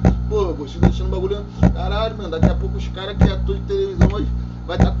aqui. Pô, você tá deixando o bagulho. Caralho, mano, daqui a pouco os caras que é ator de televisão hoje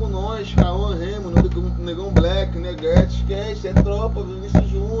vai estar com nós, Cauã Remo, Negão Black, Neguete, esquece, é tropa, Vinícius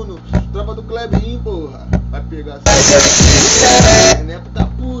Júnior, tropa do Clebinho, porra. Vai pegar assim. O Neto tá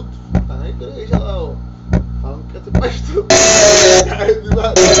puto, tá na igreja lá, ó. Falando que quer ser pastor.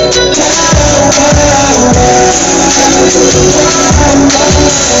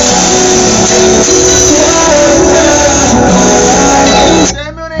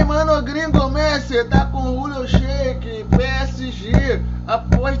 Tem meu Neymar no gringo, Messi, tá com o Julio Shake, PSG,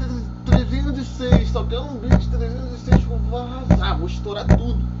 aposta 306, só quero um bicho 306 que eu vou arrasar, vou estourar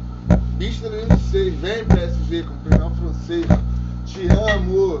tudo. Bicho 306, vem PSG, campeão francês, te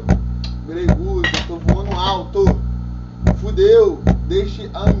amo, Gregudo, tô voando alto, fudeu, deixe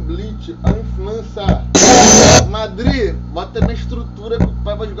a Unbleach, a influência. Madrid, bota minha estrutura que o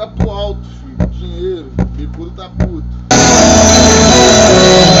pai vai jogar pro alto, filho, dinheiro, bicudo tá puto.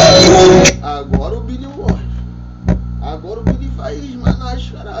 Agora o Billy morre. Agora o Billy vai esmanar as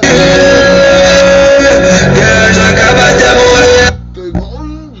caralho. Tô igual o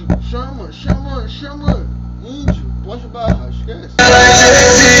índio. Chama. Índio, pós-barra, esquece.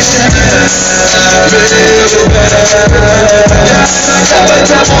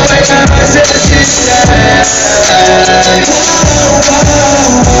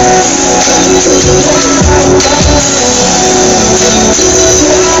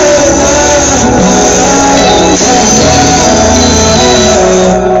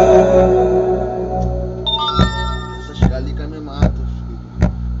 Essas galicas me matam, filho.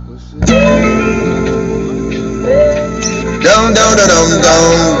 Você.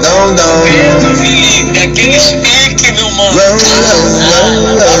 É aquele pique, meu mano.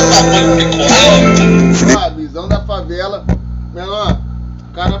 Ó, visão da favela. Menor,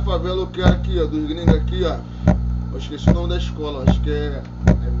 cara da favela eu quero aqui, ó, dos gringos aqui, ó. Eu esqueci o nome da escola, acho que é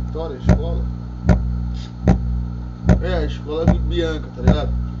Vitória a escola? É, a escola Bianca, tá ligado?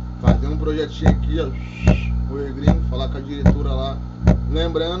 Fazendo um projetinho aqui, ó. O gringo, falar com a diretora lá.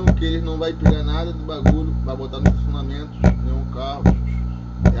 Lembrando que eles não vai pegar nada do bagulho, vai botar no estacionamento, nenhum carro.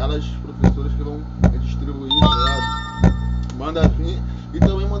 Elas, professoras que vão distribuir, tá ligado? Manda vir e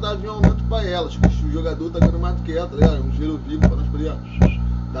também mandar vir um aumento pra elas, que o jogador tá ganhando mais do que ela, tá ligado? Um giro vivo pra nós poder, ó,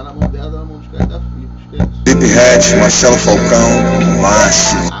 dar na mão dela, dar na mão dos caras da firma, esquece. Felipe Red, Marcelo Falcão,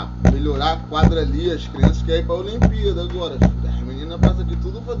 Márcio. Melhorar a quadra ali, as crianças querem ir pra Olimpíada agora. As meninas passam aqui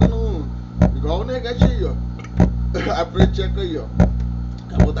tudo fazendo igual o Neguete aí, ó. A preteca aí, ó.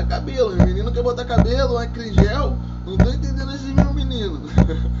 Quer botar cabelo, o menino quer botar cabelo, um crigel. Não tô entendendo esses meus meninos.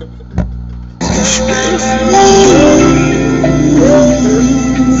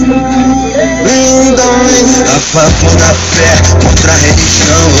 A favor da fé, contra a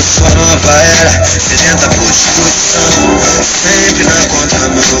religião, eu sou a nova era, sedenta por discussão, sempre na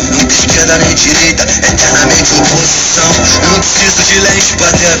contramão, nunca esquerda nem direita, eternamente oposição. Não preciso de lente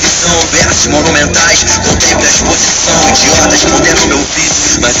pra ter a visão, versos monumentais, contemple a exposição, idiotas condenam meu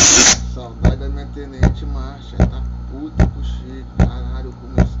vício, mas isso... Saudade da minha tenente marcha, tá puta com o Chico, caralho,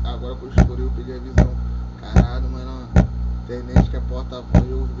 agora que eu estourei eu peguei a visão, caralho, mano, tenente que é porta-voz,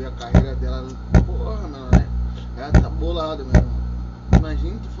 eu vi a carreira dela, porra, mano, né? Ela tá bolada, meu irmão.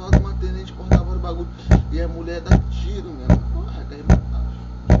 Imagina tu falando de uma tenente porta-voz do bagulho e a mulher dá tiro, meu irmão. Porra, que arrebatado.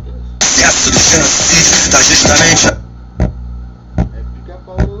 Excesso do genocídio, tá justamente... É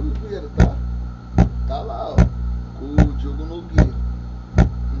Pica-Pau Oliveira, tá? Tá lá, ó. Com o Diogo Nogueira.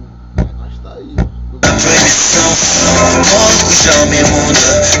 Nós tá aí, ó. A proibição Confusão me muda,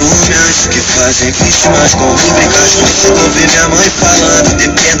 o me anjo que fazem vítimas com rubricas. Consigo ouvir minha mãe falando,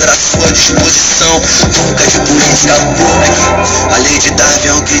 dependa da sua disposição. Nunca de política pública, a lei de Darwin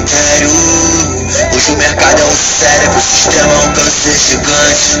é um critério. Hoje o mercado é um cérebro, o sistema é um câncer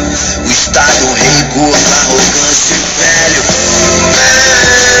gigante. O Estado é um rei gordo, arrogante e velho.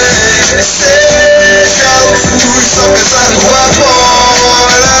 Seja luz, só pensando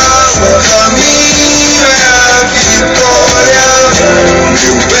agora. O caminho é a vitória.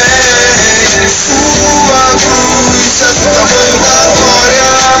 Meu bem, sua cruz é o tamanho da glória.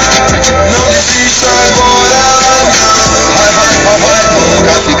 Não desista agora, não.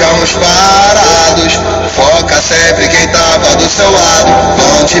 Nunca ficamos parados. Foca sempre quem tava do seu lado.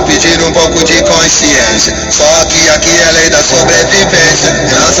 Vão te pedir um pouco de consciência, só que aqui é lei da sobrevivência.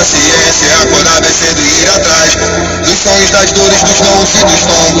 Nossa ciência é acordar bem cedo e ir atrás dos sonhos, das dores, dos nãos e dos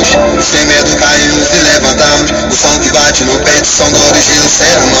tombos. Sem medo caímos e levantamos. O som que bate no peito são dores de um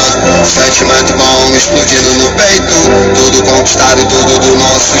ser humano. Sentimento bom explodindo no peito. Tudo conquistado e tudo do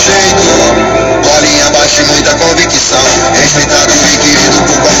nosso jeito. Bolinha baixa e muita convicção. Respeitado e querido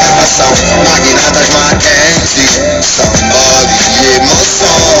por qualquer nação. Magnatas Mackenzie são 9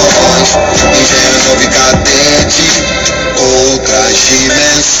 emoções. Engenho novo e cadente, outras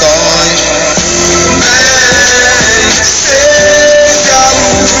dimensões. Seja a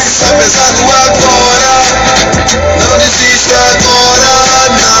luz, apesar do agora. Não desista agora,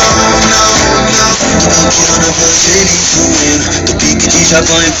 não. Campeão evangelismo, do pique de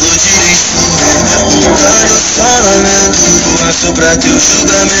Japão e flor de escuro. Um galho só lamento, do aço pra teu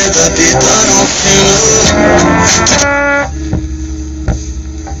julgamento, apitando o fino.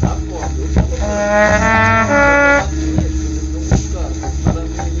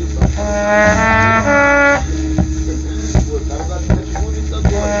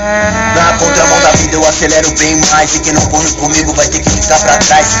 Na contramão da vida eu acelero bem mais. E quem não corre comigo vai ter que ficar pra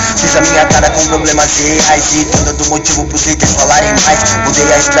trás. Fiz a minha cara com problemas reais e tô dando motivo pros haters falarem mais.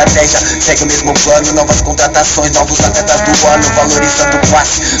 Mudei a estratégia, segue o mesmo plano. Novas contratações, novos atletas do ano, valorizando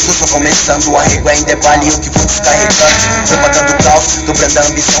classe. Tô só começando, o arrego ainda é vale o que vou descarregando. Propagando o caos, dobrando a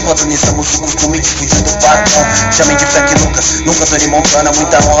ambição. Padronizamos o costume de fugir do padrão. Chamem de Frank Lucas, nunca Tony Montana.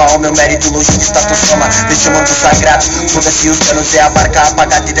 Muita honra ao meu mérito, longe de status fama. Deixa o manto sagrado, foda-se os danos. É abarcar,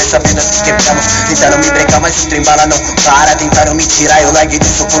 apagar e dessa vida se quebramos. Tentaram me brecar, mas o trem bala não para. Tentaram me tirar, eu larguei de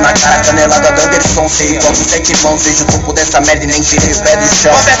soco na cara. Canelada do Anderson, sei igual dos 7 irmãos. Vejo o topo dessa merda e nem tirei o pé do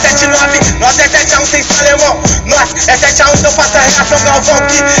chão. Nós é 7-9, nós é 7-1 sem alemão. Nós é 7-1, então faça a reação Galvão.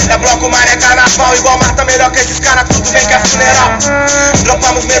 Que é bloco, maré, carnaval. Igual mata melhor que esses caras, tudo bem que é funeral.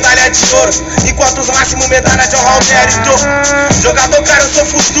 Dropamos medalha de ouro, enquanto os máximos medalha de honra ao mérito. Jogador, cara, eu sou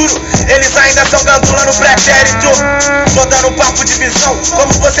futuro. Eles ainda são gandula no pretérito. Tô dando um papo de visão.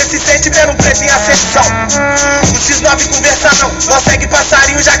 Como você se sente vendo um preto em ascensão? O X9 conversa não, nós segue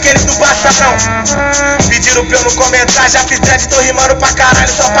passarinho já que eles não passam não. Pediram pra eu não comentar, já fiz dread, tô rimando pra caralho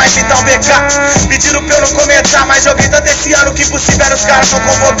só pra evitar um BK. Pediram pra eu não comentar, mas joguei tanto esse ano que impossível era os caras não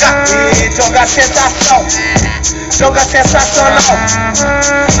convocar. E joga sensação, joga sensacional.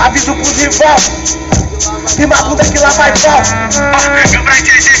 Aviso pros rival, rima bunda que lá vai pau. Meu Bright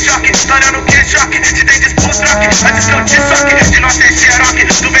é choque, história no que é choque. Se tem disputa, troque, antes que eu te soque. Se não tem xeroque,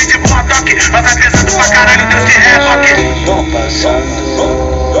 tu vem de boa toque. Mas vai pesado pra caralho, Deus te reboque. Tô passando.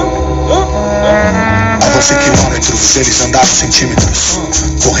 A 12 quilômetros, eles andaram centímetros,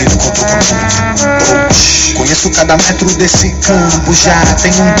 correndo contra o cronômetro. Conheço cada metro desse campo, já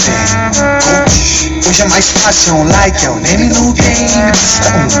tem um tempo. Hoje é mais fácil, um like, é o name no game. Basta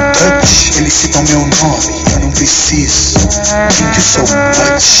um touch, eles citam meu nome, eu não preciso. Thank you so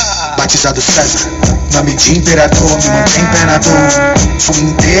much. Batizado César, nome de imperador, me mantém imperador. Fui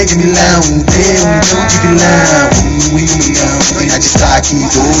um T de Milão, um T de vilão. 1 em 1 milhão, ganhar destaque.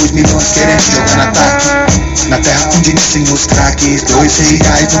 2 milhões querendo jogar no ataque. Na terra onde nascem os craques,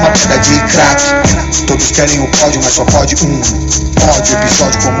 R$2 numa pedra de crack. Todos querem o pódio, mas só pode um. Pódio,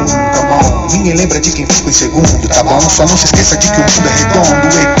 episódio comum, come on. Ninguém lembra de quem ficou em segundo, tá bom? Só não se esqueça de que o mundo é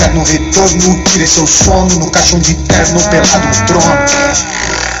redondo. Eterno retorno, tire seu sono no caixão de terno, pelado no trono.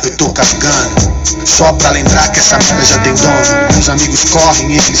 Eu tô carregando, só pra lembrar que essa merda já tem dono. Meus amigos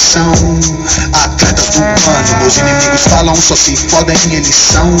correm, eles são atletas do ano. Meus inimigos falam, só se fodem, eles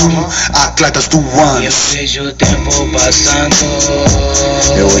são atletas do ano. Eu vejo o tempo passando,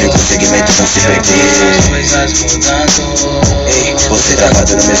 meu único segmento não se perder. As coisas mudando, ei, você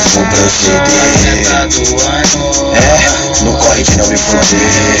travado no mesmo proceder. Do ano, não corre de não me foder.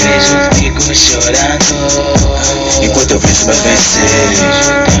 Vejo os bicos chorando, enquanto eu vejo meus vencer. Vejo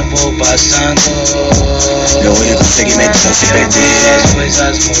o tempo passando, meu único segmento não se perder. As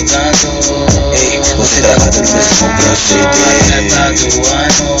coisas mudando, ei, Você travado no mesmo proceder.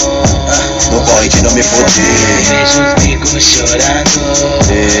 Não corre de não me foder. Vejo os bicos chorando.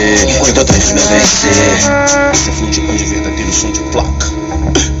 Enquanto eu treino meu vencer. Esse é flow de anjo, verdadeiro som de placa.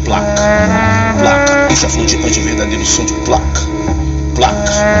 Placa, placa. Esse é flow de anjo, verdadeiro som de placa.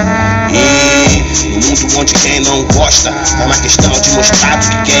 Placa. E no mundo onde quem não gosta é uma questão de mostrar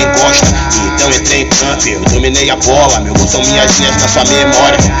que quem gosta. Então entrei em campo, eu dominei a bola. Meu gol são minhas linhas na sua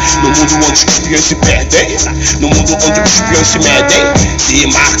memória. No mundo onde os campeões se perdem, no mundo onde os campeões se medem, se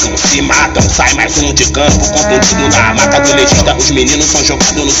marcam, se matam, sai mais um de campo contundido na mata do legista. Os meninos são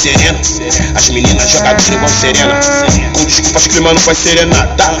jogados no sereno, as meninas jogadas igual serena. Com desculpas climando com a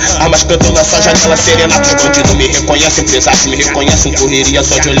serenata, armas cantando na sua janela serenata. Os bandidos me reconhecem, empresários me reconhecem. Correria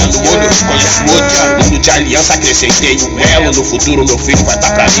só de olhando o olho, reconheço o outro. Mundo de aliança, acrescentei o elo. No futuro meu filho vai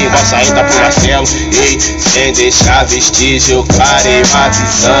dar pra mim, igual saída pro Marcelo. Ei, sem deixar vestígio, clarei uma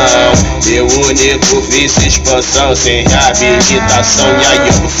visão. Meu único vício, expansão, sem reabilitação. E aí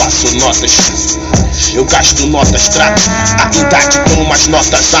eu faço notas, eu gasto notas, trato a idade com umas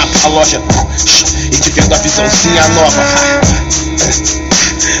notas. Abro a loja e te vendo a visãozinha nova.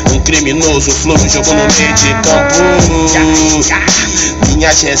 Um criminoso flow jogou no meio de campo.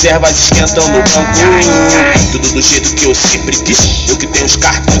 Minhas reservas esquentam no banco. Tudo do jeito que eu sempre quis. Eu que tenho os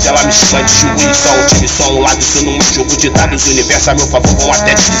cartões, ela me chama de juiz. Só um time, só um lado. Isso num jogo de dados. O universo a meu favor, vão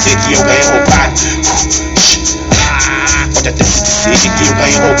até te dizer que eu ganhei roubado. Pode até se dizer que eu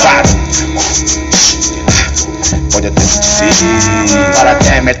ganhei roubado. Pode até se dizer. Para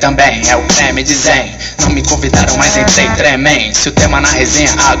Temer também é o creme de zen. Não me convidaram, mas entrei tremem. Se o tema na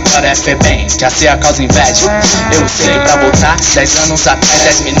resenha agora é Febem, já sei a causa inveja. Eu sei que pra voltar 10 anos atrás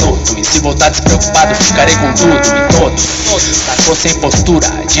 10 minutos. E se voltar despreocupado ficarei com tudo e todos. Sacou sem postura,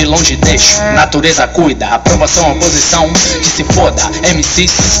 de longe deixo. Natureza cuida, aprovação, oposição, que se foda.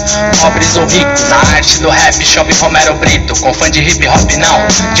 MCs, pobres ou ricos. Na arte do rap, chove Romero Brito. Com fã de hip hop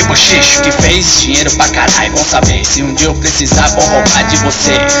não, de bochicho. Que fez dinheiro pra caralho, bom saber. Se um dia eu precisar, vou roubar de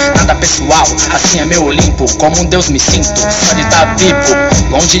você. Nada pessoal, assim é meu Olimpo. Como um deus me sinto, só de tá vivo.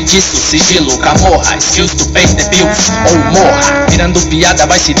 Longe disso, sigilo, camorra. Skills to pay the bills, ou morra. Virando piada,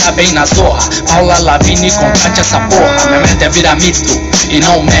 vai se dar bem na zorra. Paula Lavigne, combate essa porra. Minha meta é virar mito e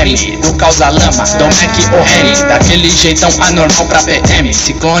não meme. Do causa lama, do Mac ou Henry. Daquele jeitão anormal pra PM.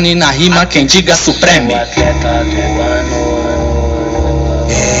 Ciclone na rima, quem diga supreme.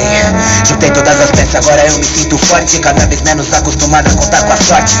 Juntei todas as peças, agora eu me sinto forte. Cada vez menos acostumado a contar com a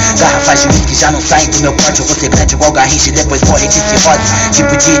sorte. Garrafas de whisky já não saem do meu porte. Eu vou ser grande igual Garrincha e depois morrer de cirrose.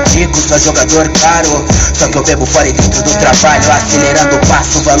 Tipo de tico, sou jogador caro. Só que eu bebo fora e dentro do trabalho. Acelerando o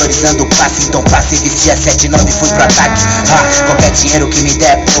passo, valorizando o passe. Então passe, vicia 7-9, fui pro ataque. Qualquer dinheiro que me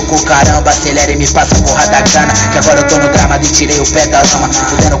der pouco, caramba. Acelera e me passa porra da grana. Que agora eu tô no drama e tirei o pé da lama.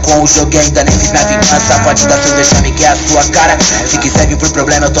 Fudendo com o jogo e ainda nem fiz minha vingança. Pode dar seus vexame que é a sua cara. Se quiser vir pro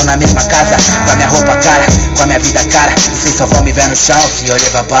problema eu tô na mesma casa. Com a minha roupa cara, com a minha vida cara. Vocês só vão me ver no chão se eu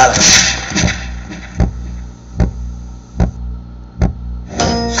levar bala.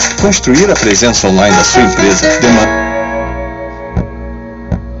 Construir a presença online da sua empresa demanda.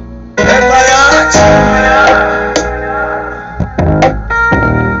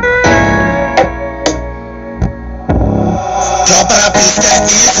 Tropa na pista, é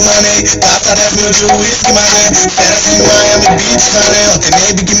isso, mané. Gasta 10 mil de whisky, mané. Férias em Miami Beach, mané. Ontem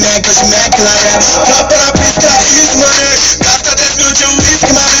nem Big Mac, hoje McLaren. Tropa na pista, é isso, mané. Gasta 10 mil de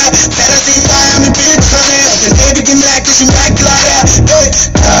whisky, mané. Férias em Miami Beach, mané. Ontem nem Big Mac, hoje McLaren.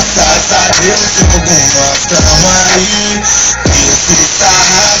 Graças a Deus, nós tamo aí. Esse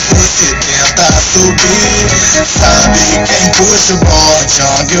sarrafo você tenta subir. Sabe quem puxa o bonde,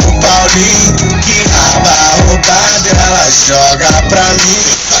 onde o Paulinho. Que raba roubada, ela joga pra mim.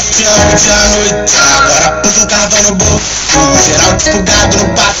 Passeando dia à noite, agora pus um carvão no bolso. Geral desfugado no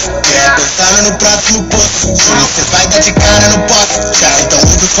passo, quer pensar no próximo posto. Você vai dar de cara no posto, já então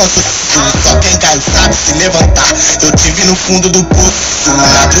usa os pontos. Só quem cai sabe se levantar. Eu tive no fundo do poço,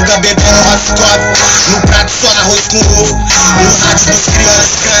 madruga bebendo Roscoff. No prato só arroz com ovo, no rádio dos crianças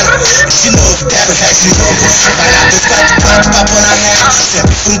cana. De novo, quero resto de novo. Vai lá buscar de quatro pra pôr na reta.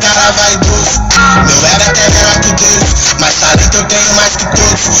 Sempre fui um cara vaidoso. Meu ego até menor que o Deus, mas talento eu tenho mais que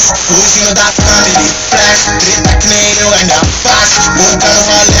todos. Fugindo das câmeras, flash, treta que nem eu ainda faço. Montando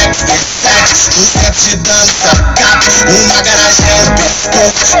Rolex, V7, 200 de dano, só cap. Uma garagem no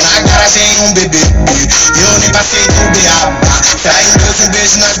pescoço, na garagem um bebê. Eu nem passei do beabá, trai um Deus, um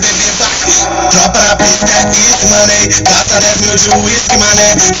beijo nas bebês. Tropa na pista, é isso, mané. Gasta 10 mil de whisky,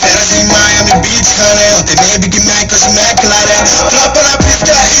 mané. Férias em Miami Beach, mané. Ontem nem Big Mac, hoje McLaren. Tropa na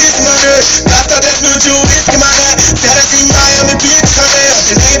pista, é isso, mané. Gasta 10 mil de whisky, mané. Férias em Miami Beach, mané.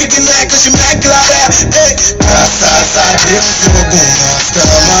 Ontem nem Big Mac, hoje McLaren. Graças a Deus, algumas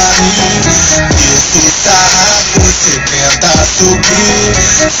tamo aí. Isso tá rápido, você tenta subir.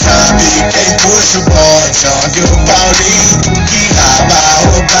 Sabe quem puxa o bonde? Joga o Paulinho. Que raba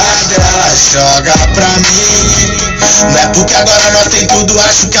roubada ela joga pra mim. Não é porque agora nós tem tudo,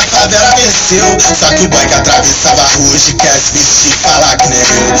 acho que a favela venceu. Só que o boy que atravessava a rua hoje quer se vestir e falar que nem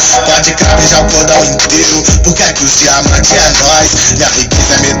eu. Pode cravejar o cordão inteiro, porque é que os diamantes é nós. Minha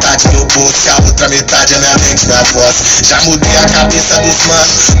riqueza é metade no bolso e a outra metade é minha mente, minha voz. Já mudei a cabeça dos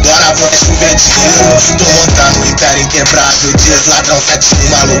manos, agora vou chover dinheiro. Tô montando o Império Inquebrável, dias ladrão, 7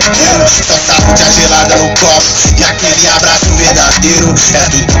 maloqueiro. Só saúde a gelada no copo e aquele abraço verdadeiro. É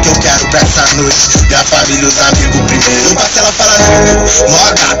tudo que eu quero pra essa noite, minha família e os amigos primeiro. Eu passo ela fala nu, mó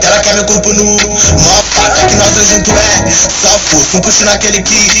gata, ela quer meu corpo nu. Mó fato que nós dois junto é só força, um puxo naquele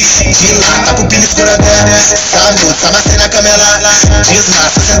que dilata, pupila escura dela. Essa moça, macei na cama, ela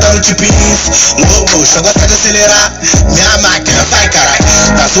desmassa, sentando tipo isso. Lobo, eu gosta de acelerar, minha máquina vai caralho.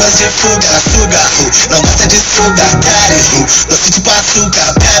 Nas ruas de fuga, ela suga, não gosta de suga, quero doce tipo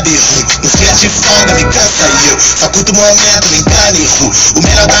açúcar, bebe nos dias de folga, me cansa e eu só curto o momento, me engane. O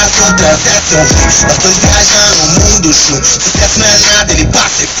melhor das outras é seu ruim, nós dois viajando o mundo junto. Sucesso não é nada, ele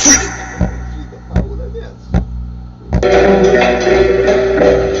passa e fui.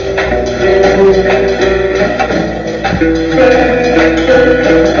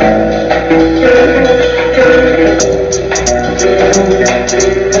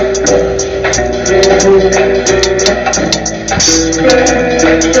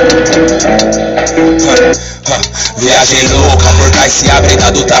 Viagem louca, portais se abrem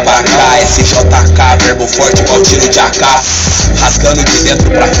da Dutra pra cá. SJK, verbo forte igual tiro de AK. Rasgando de dentro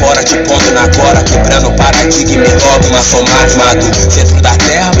pra fora, te pondo na agora. Quebrando paradigma e dogma, sou magma do centro da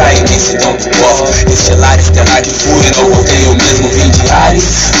terra pra imensidão do corpo. Estelar, estelar de fúria, não voltei eu mesmo, vim de Ares.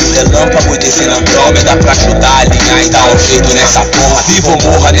 Relâmpago descendo Andrômeda pra ajudar a alinhar e dar um jeito nessa porra. Vivo ou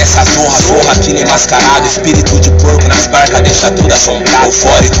morra nessa zorra que nem mascarado. Espírito de porco nas barcas deixa tudo assombrado.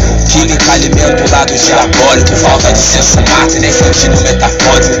 Eufórico, química alimenta o lado diabólico. Falta de senso mata e nem sentido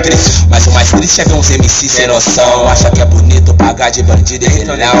metafórico. Triste, mas o mais triste é ver uns MC sem noção. Acha que é bonito pagar de bandido e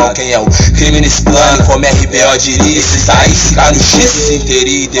relhão. Quem é o crime nesse plano, como RBO diria. Se sair, ficar no X,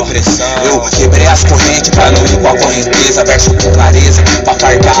 desinteria e depressão. Eu quebrei as correntes pra não ir com a correnteza. Verso com clareza, pra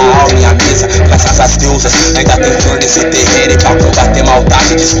fartar a alma e a mesa. Graças às deusas, ainda tem flor nesse terreno. E pra combater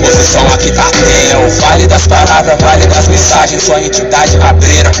maldade, disposição aqui tá tem. É o vale das palavras, vale das mensagens. Sua entidade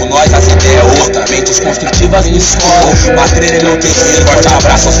cabreira, com nós as ideias outra. Mentes construtivas me escola. Matreira é meu terreiro, forte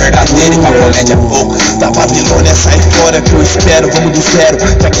abraço aos verdadeiros. E pra comédia pouca, da Babilônia sai fora que eu espero. Vamos do zero,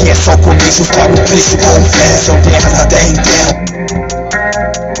 que aqui é só o começo. Pago o preço com o verso. São terras da terra em terra.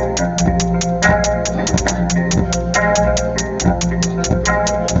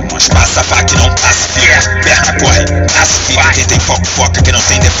 Passa, faca não passa, fica, perna corre, passa, fica. Quem tem foco, foca, que não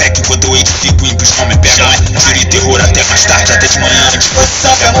tem defeito. Enquanto eu edifico, ímpios não me pegam, é tiro e terror até mais tarde, até de manhã.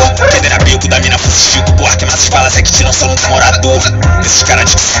 Disposição, é amor, querer a bico da mina, fosse Chico Buarque. Mas as balas é que tiram só no morador. Esses caras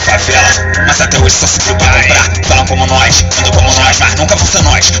de que são favela, mas até hoje só se viu pra comprar. Falam como nós, andam como nós, mas nunca vão ser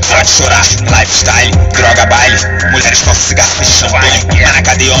nós. Para de chorar, lifestyle, droga, baile. Mulheres falsas, cigarro, de champanhe. Mas na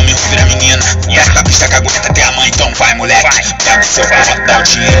cadeia, homem, vira menina. Perto da pista, cagueta até a mãe. Então vai, moleque, pega o seu pó, dá o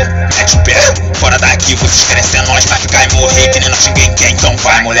dinheiro. Mete o pé, fora daqui vocês querem ser nós. Vai ficar e morrer que nem nós ninguém quer. Então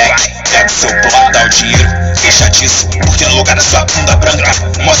vai, moleque, pega o seu pó, dá o dinheiro. Deixa disso, porque no lugar da sua bunda branca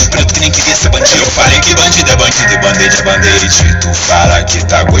mostra o preto que nem queria ser bandido. Eu falei que bandido é bandido e bandeira é bandeirite. Tu fala que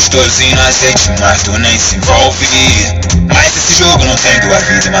tá gostosinho no azeite, mas tu nem se envolve. Mas esse jogo não tem duas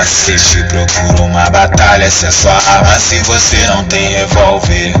vidas, macete. Procura uma batalha, essa é sua arma se você não tem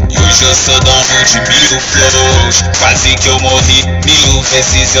revólver. E hoje eu sou dono de 1000 flows, quase que eu morri 1000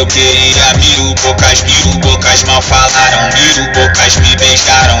 vezes. Eu queria 1000 bocas mal falaram, 1000 bocas me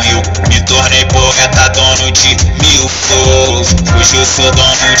beijaram. Eu me tornei poeta, dono de 1000 flows. Hoje eu sou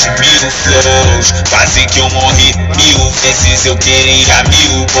dono de 1000 flows, quase que eu morri 1000 vezes. Eu queria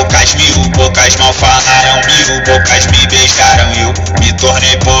 1000 bocas mal falaram, 1000 bocas me beijaram. Eu me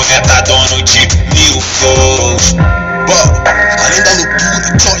tornei poeta, dono de 1000 flows. Além da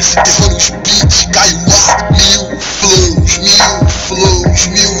loucura, Joyce deixando os beats, cai o ar. 1000 flows,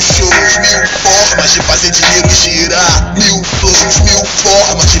 1000 shows, 1000 formas de fazer dinheiro girar. 1000 flows, 1000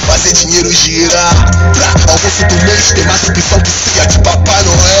 formas de fazer dinheiro girar. Pra almoço do mês tem mais opção que ceia de Papai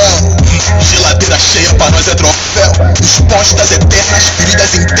Noel. Geladeira cheia pra nós é troféu. Expostas eternas,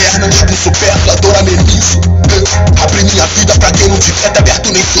 feridas internas, com supérflua dor amenizo. Abri minha vida pra quem não tiver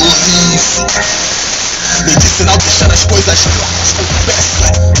aberto nem sorriso. Medicinal deixando as coisas claras,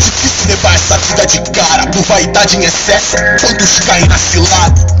 confesso. Difícil levar essa vida de cara por vaidade em excesso. Quantos caem na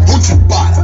cilada? Onde para?